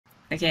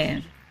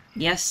Okay,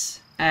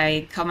 yes,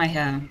 I cut my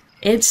hair.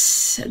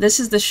 This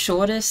is the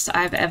shortest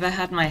I've ever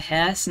had my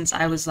hair since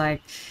I was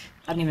like,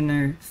 I don't even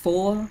know,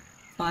 4,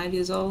 5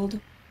 years old.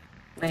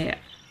 Wait,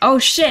 oh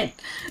shit!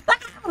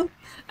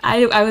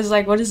 I was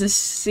like, what is this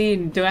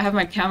scene? Do I have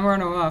my camera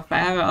on or off? I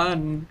have it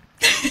on.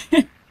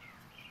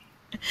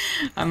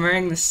 I'm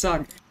wearing the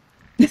sock.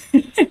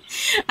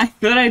 I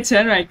thought I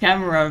turned my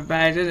camera off,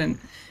 but I didn't.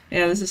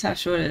 Yeah, this is how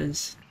short it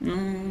is.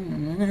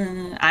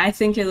 I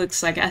think it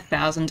looks like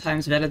 1,000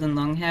 times better than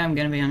long hair, I'm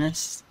gonna be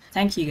honest.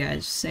 Thank you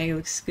guys, say it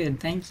looks good,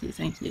 thank you,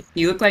 thank you.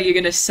 You look like you're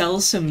gonna sell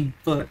some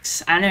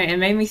books. I know, it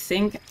made me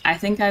think, I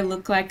think I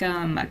look like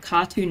a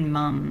cartoon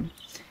mum.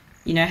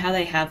 You know how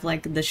they have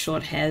like the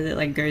short hair that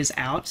like goes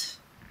out?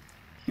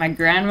 My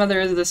grandmother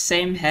is the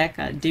same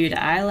haircut. Dude,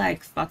 I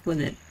like fuck with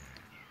it.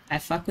 I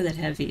fuck with it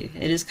heavy.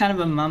 It is kind of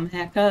a mum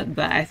haircut,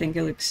 but I think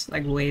it looks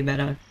like way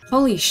better.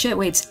 Holy shit,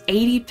 wait, it's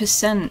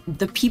 80%.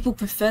 The people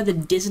prefer the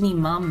Disney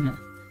mum.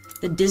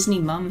 The Disney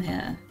mum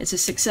hair. It's a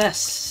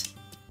success.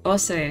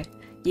 Also,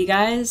 you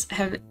guys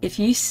have, if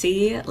you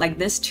see, like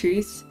this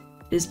tooth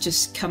is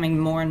just coming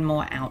more and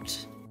more out.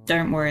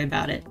 Don't worry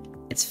about it.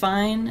 It's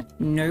fine,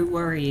 no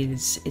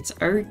worries. It's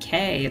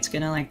okay. It's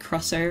gonna like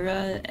cross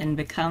over and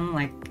become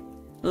like,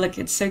 look,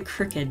 it's so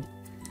crooked.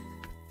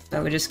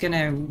 But we're just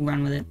gonna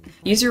run with it.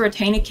 Use your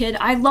retainer kit.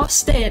 I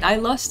lost it! I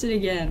lost it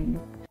again!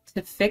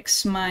 To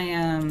fix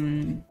my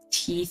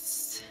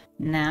teeth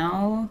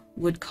now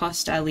would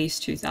cost at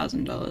least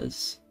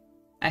 $2,000.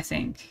 I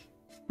think.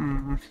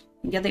 You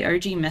get the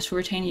OG metal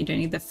retainer, you don't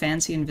need the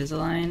fancy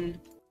Invisalign.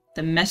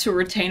 The metal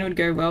retainer would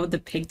go well with the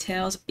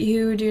pigtails.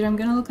 Ew, dude, I'm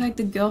gonna look like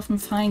the girl from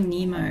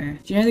Finding Nemo.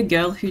 Do you know the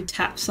girl who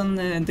taps on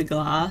the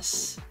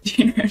glass? Do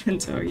you know what I'm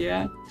talking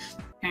about?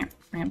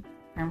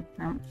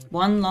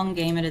 One long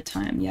game at a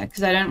time, yeah,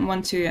 because I don't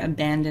want to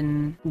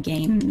abandon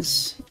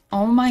games.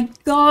 Oh my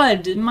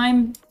god, did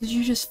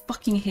you just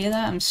fucking hear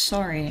that? I'm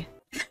sorry.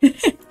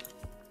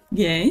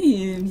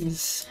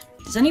 Games.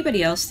 Does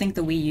anybody else think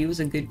the Wii U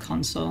was a good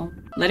console?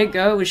 Let It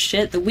Go was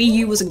shit. The Wii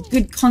U was a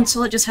good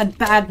console, it just had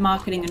bad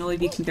marketing and all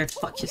of you can go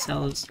fuck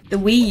yourselves. The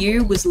Wii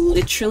U was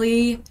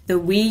literally, the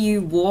Wii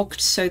U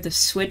walked so the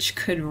Switch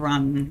could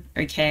run,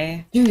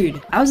 okay?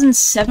 Dude, I was in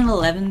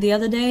 7-Eleven the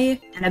other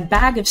day and a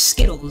bag of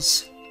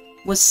Skittles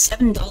was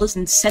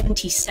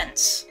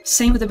 $7.70.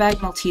 Same with a bag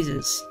of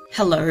Maltesers.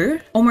 Hello?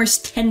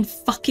 Almost $10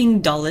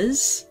 fucking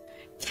dollars?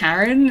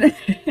 Karen?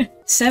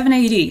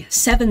 $7.80,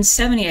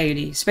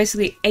 $7.70 AUD, so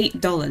basically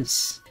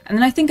 $8. And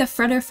then I think a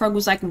Freddo Frog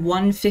was like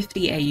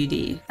 $1.50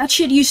 AUD. That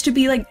shit used to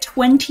be like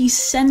 20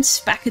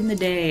 cents back in the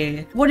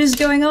day. What is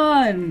going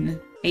on?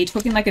 Are you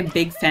talking like a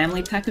big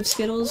family pack of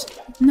Skittles?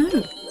 No.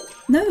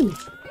 No.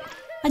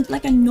 I'd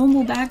like a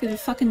normal bag of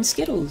fucking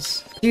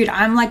Skittles. Dude,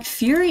 I'm like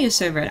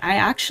furious over it. I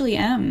actually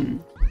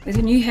am. With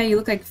your new hair, you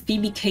look like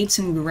Phoebe Cates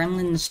in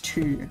Gremlins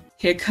 2.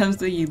 Here comes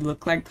the you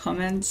look like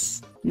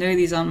comments. No,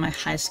 these aren't my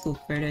high school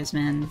photos,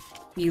 man.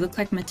 You look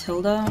like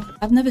Matilda?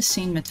 I've never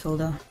seen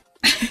Matilda.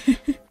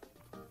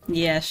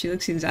 Yeah, she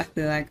looks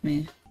exactly like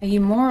me. Are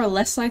you more or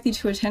less likely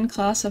to attend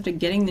class after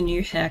getting the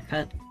new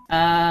haircut?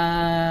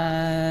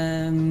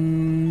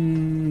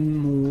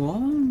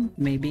 What?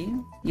 Maybe.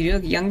 You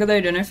look younger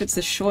though, don't know if it's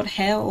the short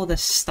hair or the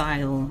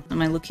style.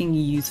 Am I looking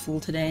youthful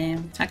today?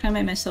 How can I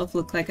make myself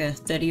look like a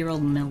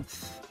 30-year-old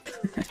MILF?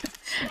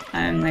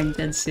 I'm like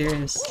dead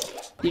serious.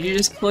 Did you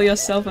just call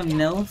yourself a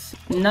MILF?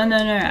 No,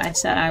 no, no, I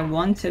said I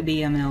want to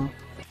be a MILF.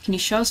 Can you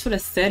show us what a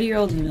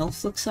 30-year-old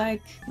MILF looks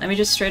like? Let me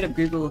just straight up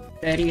Google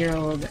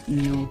 30-year-old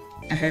MILF.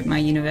 I hope my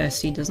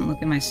university doesn't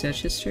look at my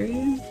search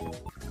history.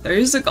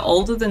 Those look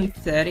older than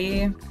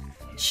 30.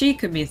 She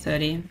could be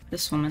 30,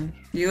 this woman.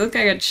 You look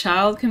like a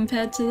child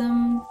compared to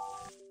them?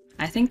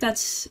 I think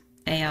that's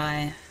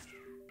AI.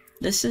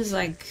 This is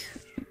like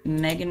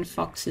Megan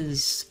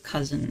Fox's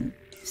cousin.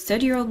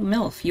 30-year-old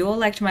MILF. You all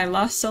liked my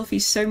last selfie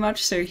so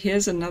much, so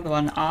here's another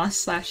one.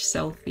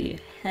 R/selfie.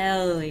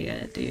 Hell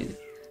yeah, dude.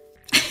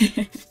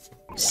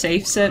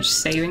 Safe search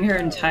saving her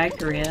entire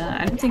career.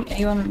 I don't think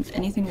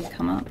anything would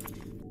come up.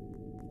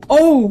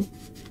 Oh!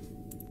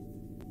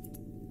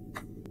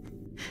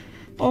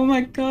 Oh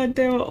my god,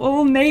 they were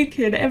all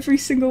naked. Every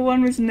single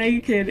one was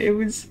naked. It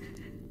was...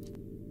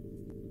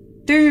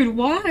 Dude,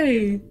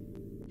 why?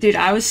 Dude,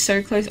 I was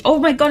so close. Oh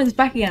my god, it's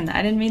back again.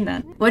 I didn't mean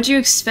that. What'd you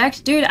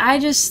expect? Dude, I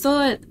just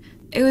thought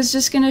it was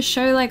just gonna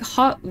show like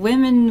hot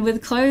women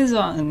with clothes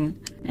on.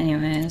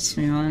 Anyway, let's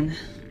move on.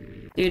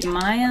 Dude,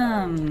 my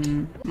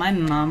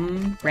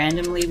mum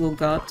randomly will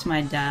go up to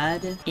my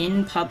dad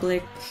in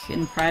public,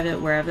 in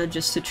private, wherever,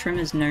 just to trim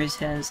his nose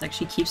hairs. Like,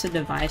 she keeps a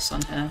device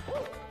on her,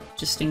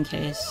 just in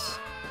case.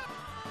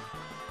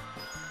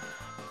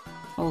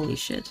 Holy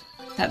shit.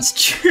 That's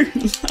true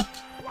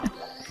love.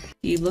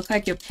 You look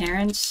like your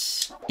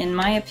parents? In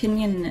my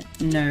opinion,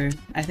 no.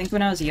 I think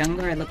when I was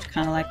younger I looked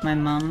kind of like my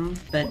mum,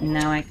 but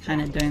now I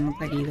kind of don't look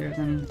like either of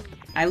them.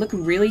 I look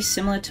really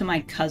similar to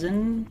my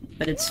cousin,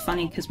 but it's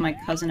funny because my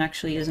cousin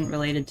actually isn't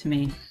related to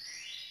me.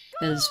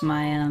 Because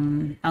my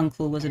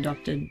uncle was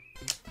adopted.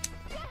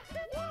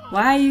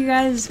 Why are you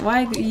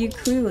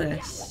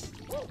clueless?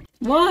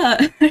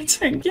 What? I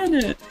don't get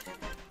it.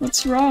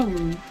 What's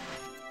wrong?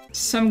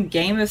 Some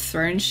Game of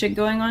Thrones shit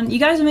going on? You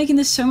guys are making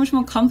this so much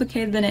more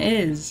complicated than it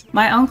is.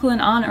 My uncle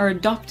and aunt are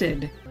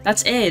adopted.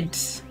 That's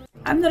it.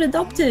 I'm not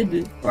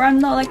adopted. Or I'm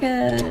not like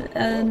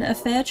a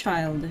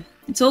Fairchild.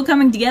 It's all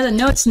coming together.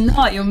 No, it's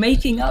not. You're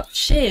making up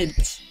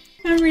shit.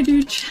 Can we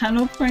do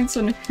channel points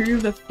on who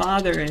the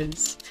father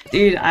is?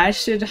 Dude, I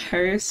should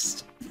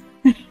host...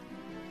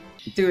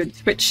 do a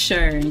Twitch show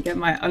and get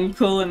my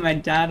uncle and my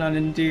dad on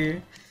and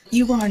do...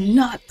 You are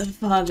not the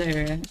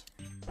father!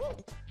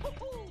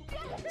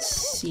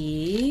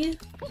 See?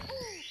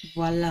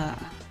 Voila.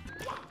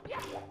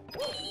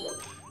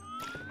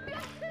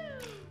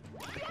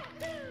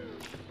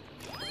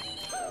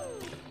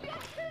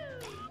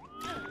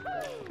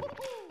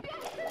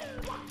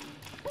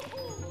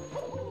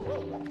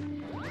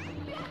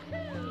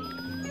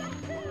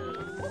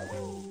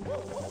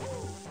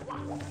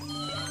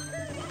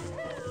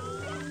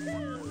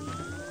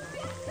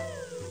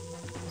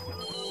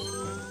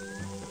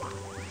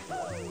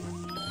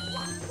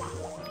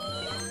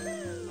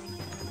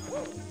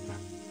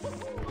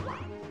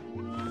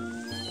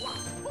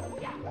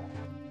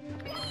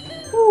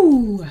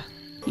 Ooh.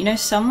 You know,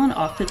 someone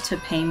offered to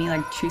pay me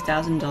like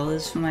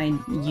 $2,000 for my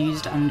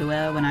used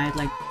underwear when I had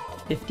like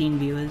 15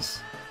 viewers.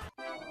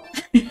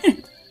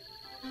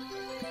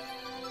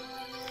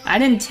 I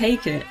didn't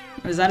take it.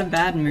 Was that a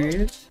bad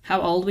move?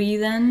 How old were you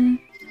then?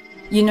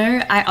 You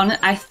know,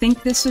 I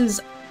think this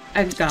was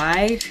a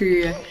guy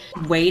who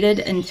waited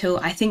until,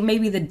 I think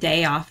maybe the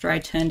day after I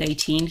turned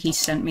 18, he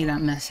sent me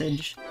that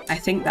message. I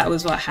think that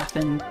was what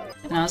happened.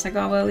 And I was like,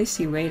 oh, well, at least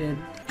he waited.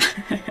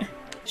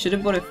 Should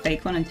have bought a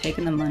fake one and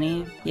taken the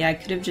money. Yeah, I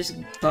could have just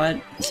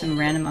bought some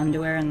random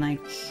underwear and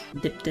like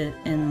dipped it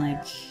in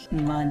like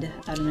mud.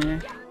 I don't know.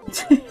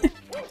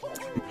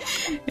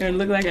 It would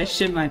look like I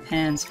shit my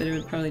pants, but it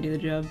would probably do the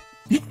job.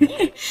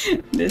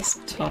 This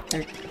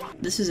topic.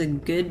 This is a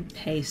good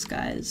pace,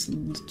 guys.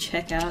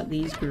 Check out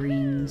these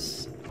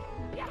greens.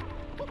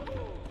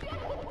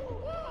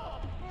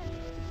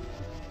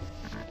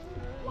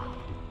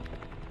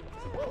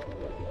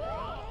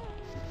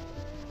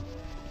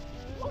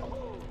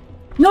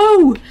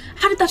 No!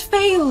 How did that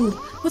fail?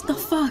 What the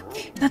fuck?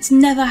 That's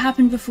never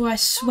happened before, I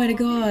swear to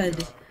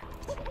God.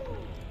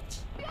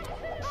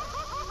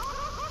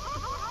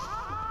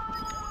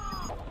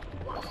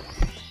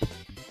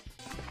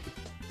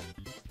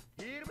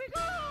 Here we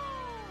go.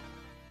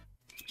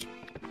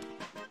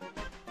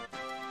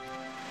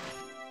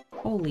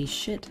 Holy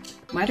shit.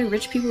 Why do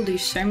rich people do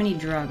so many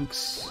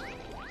drugs?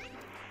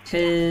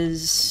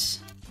 'Cause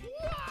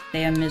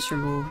they are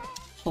miserable.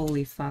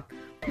 Holy fuck.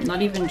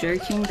 Not even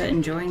joking, but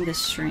enjoying this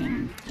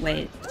stream.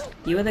 Wait,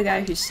 you are the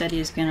guy who said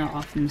he's gonna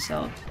off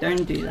himself.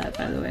 Don't do that,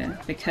 by the way.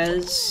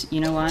 Because,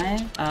 you know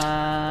why?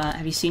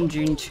 Have you seen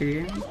June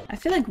 2? I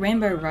feel like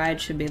Rainbow Ride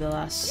should be the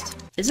last.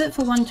 Is it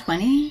for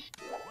 120?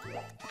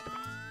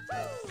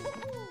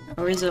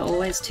 Or is it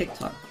always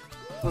TikTok?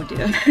 Oh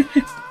dear.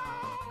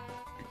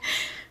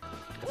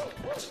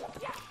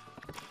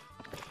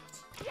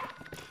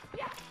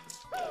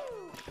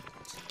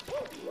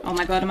 Oh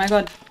my god, oh my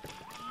god.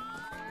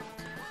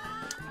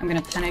 I'm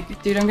gonna panic.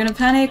 Dude, I'm gonna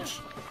panic!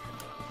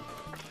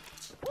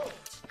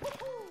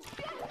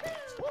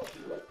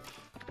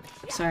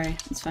 Sorry,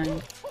 it's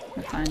fine.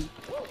 We're fine.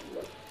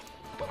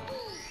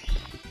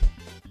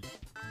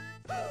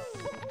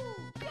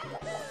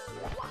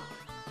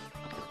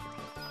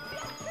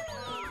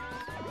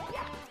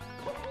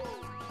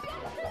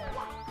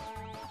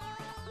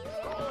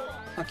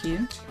 Fuck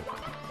you.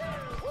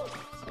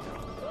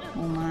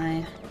 Oh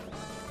my.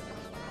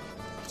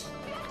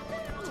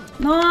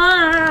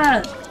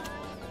 No!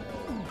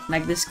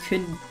 Like, this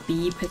could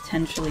be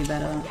potentially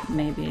better,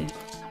 maybe.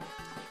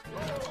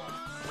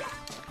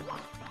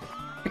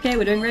 Okay,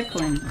 we're doing red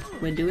coin.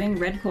 We're doing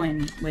red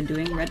coin. We're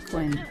doing red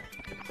coin.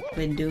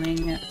 We're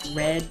doing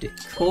red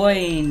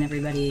coin,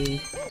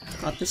 everybody.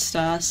 Got the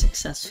star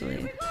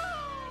successfully.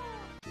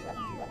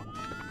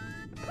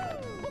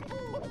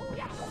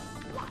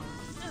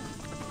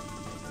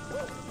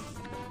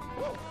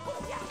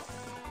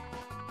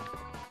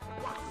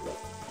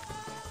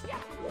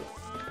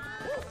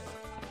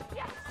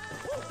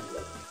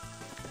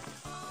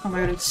 Oh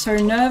my god, I'm so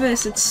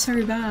nervous, it's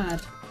so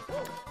bad.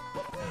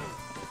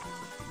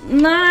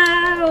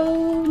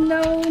 No,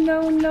 no,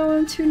 no, no,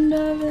 I'm too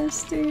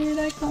nervous, dude.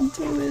 I can't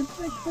do it.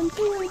 I can't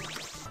do it.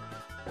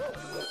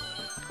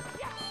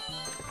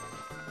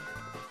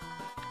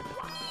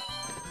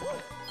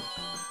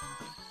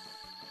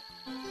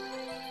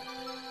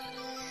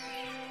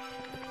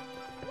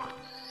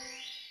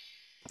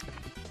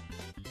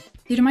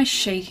 Dude, am I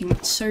shaking?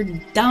 It's so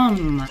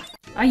dumb.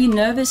 Are you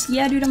nervous?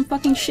 Yeah, dude, I'm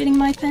fucking shitting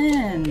my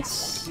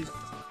pants.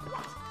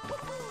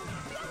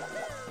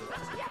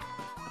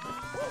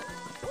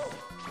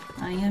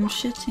 I am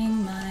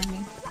shitting my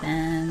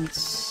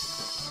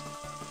pants.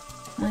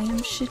 I am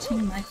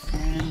shitting my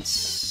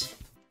pants.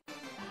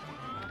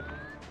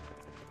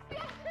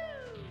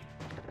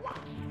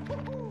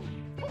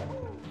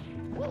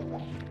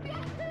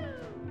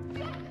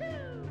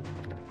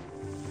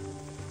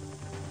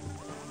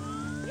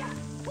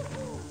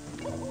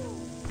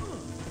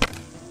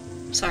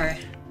 Sorry.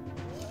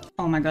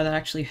 Oh my god, that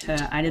actually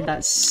hurt. I did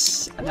that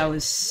that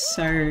was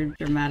so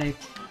dramatic.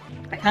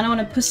 I kinda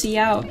wanna pussy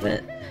out,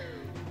 but...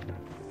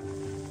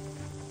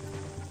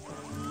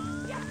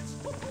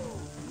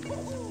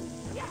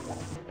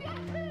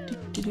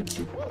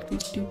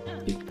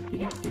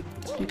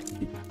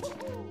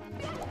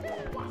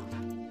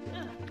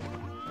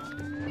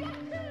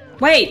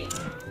 Wait!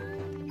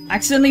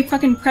 Accidentally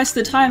fucking pressed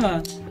the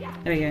timer.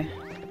 There we go.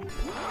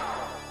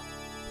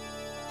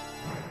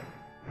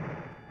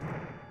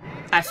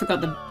 I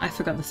forgot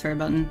the throw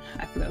button.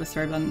 I forgot the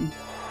throw button.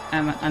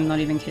 I'm not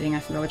even kidding, I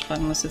forgot which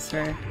button was to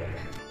throw.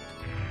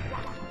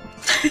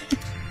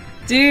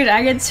 Dude,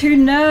 I get too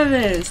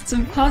nervous! It's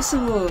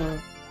impossible!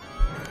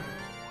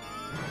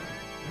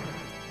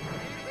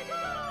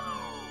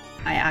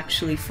 I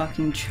actually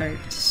fucking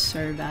choked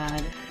so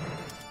bad.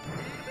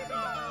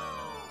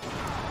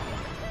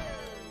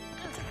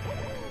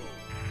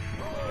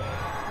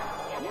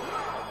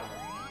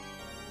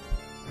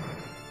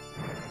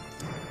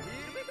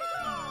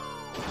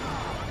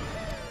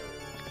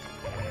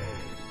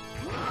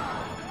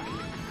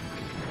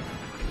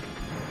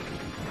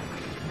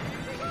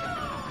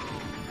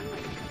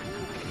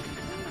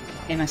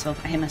 I hate myself,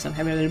 I hate myself.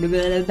 Go,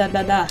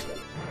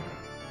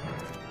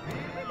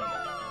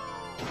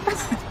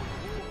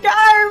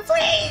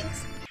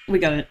 please! We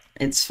got it.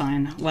 It's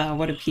fine. Wow,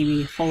 what a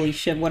PB. Holy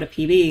shit, what a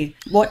PB.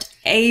 What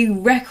a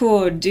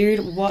record,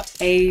 dude. What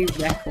a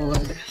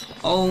record.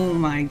 Oh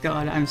my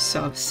god, I'm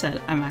so upset.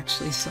 I'm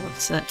actually so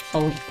upset.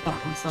 Holy fuck,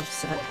 I'm so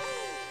upset.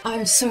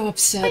 I'm so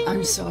upset.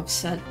 I'm so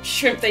upset.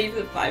 Shrimp, thank you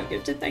for the 5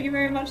 gifted. Thank you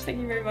very much. Thank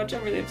you very much.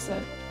 I'm really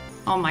upset.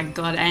 Oh my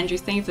god, Andrew,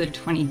 thank you for the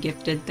 20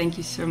 gifted. Thank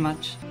you so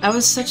much. That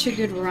was such a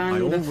good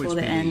run before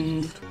the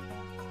end.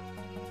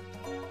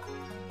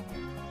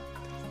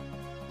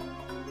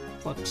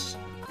 What?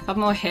 Have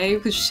more hair,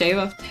 you could shave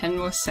off 10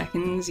 more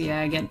seconds.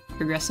 Yeah, get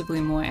progressively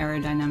more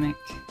aerodynamic.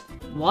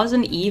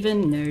 Wasn't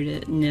even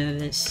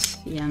nervous.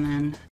 Yeah, man.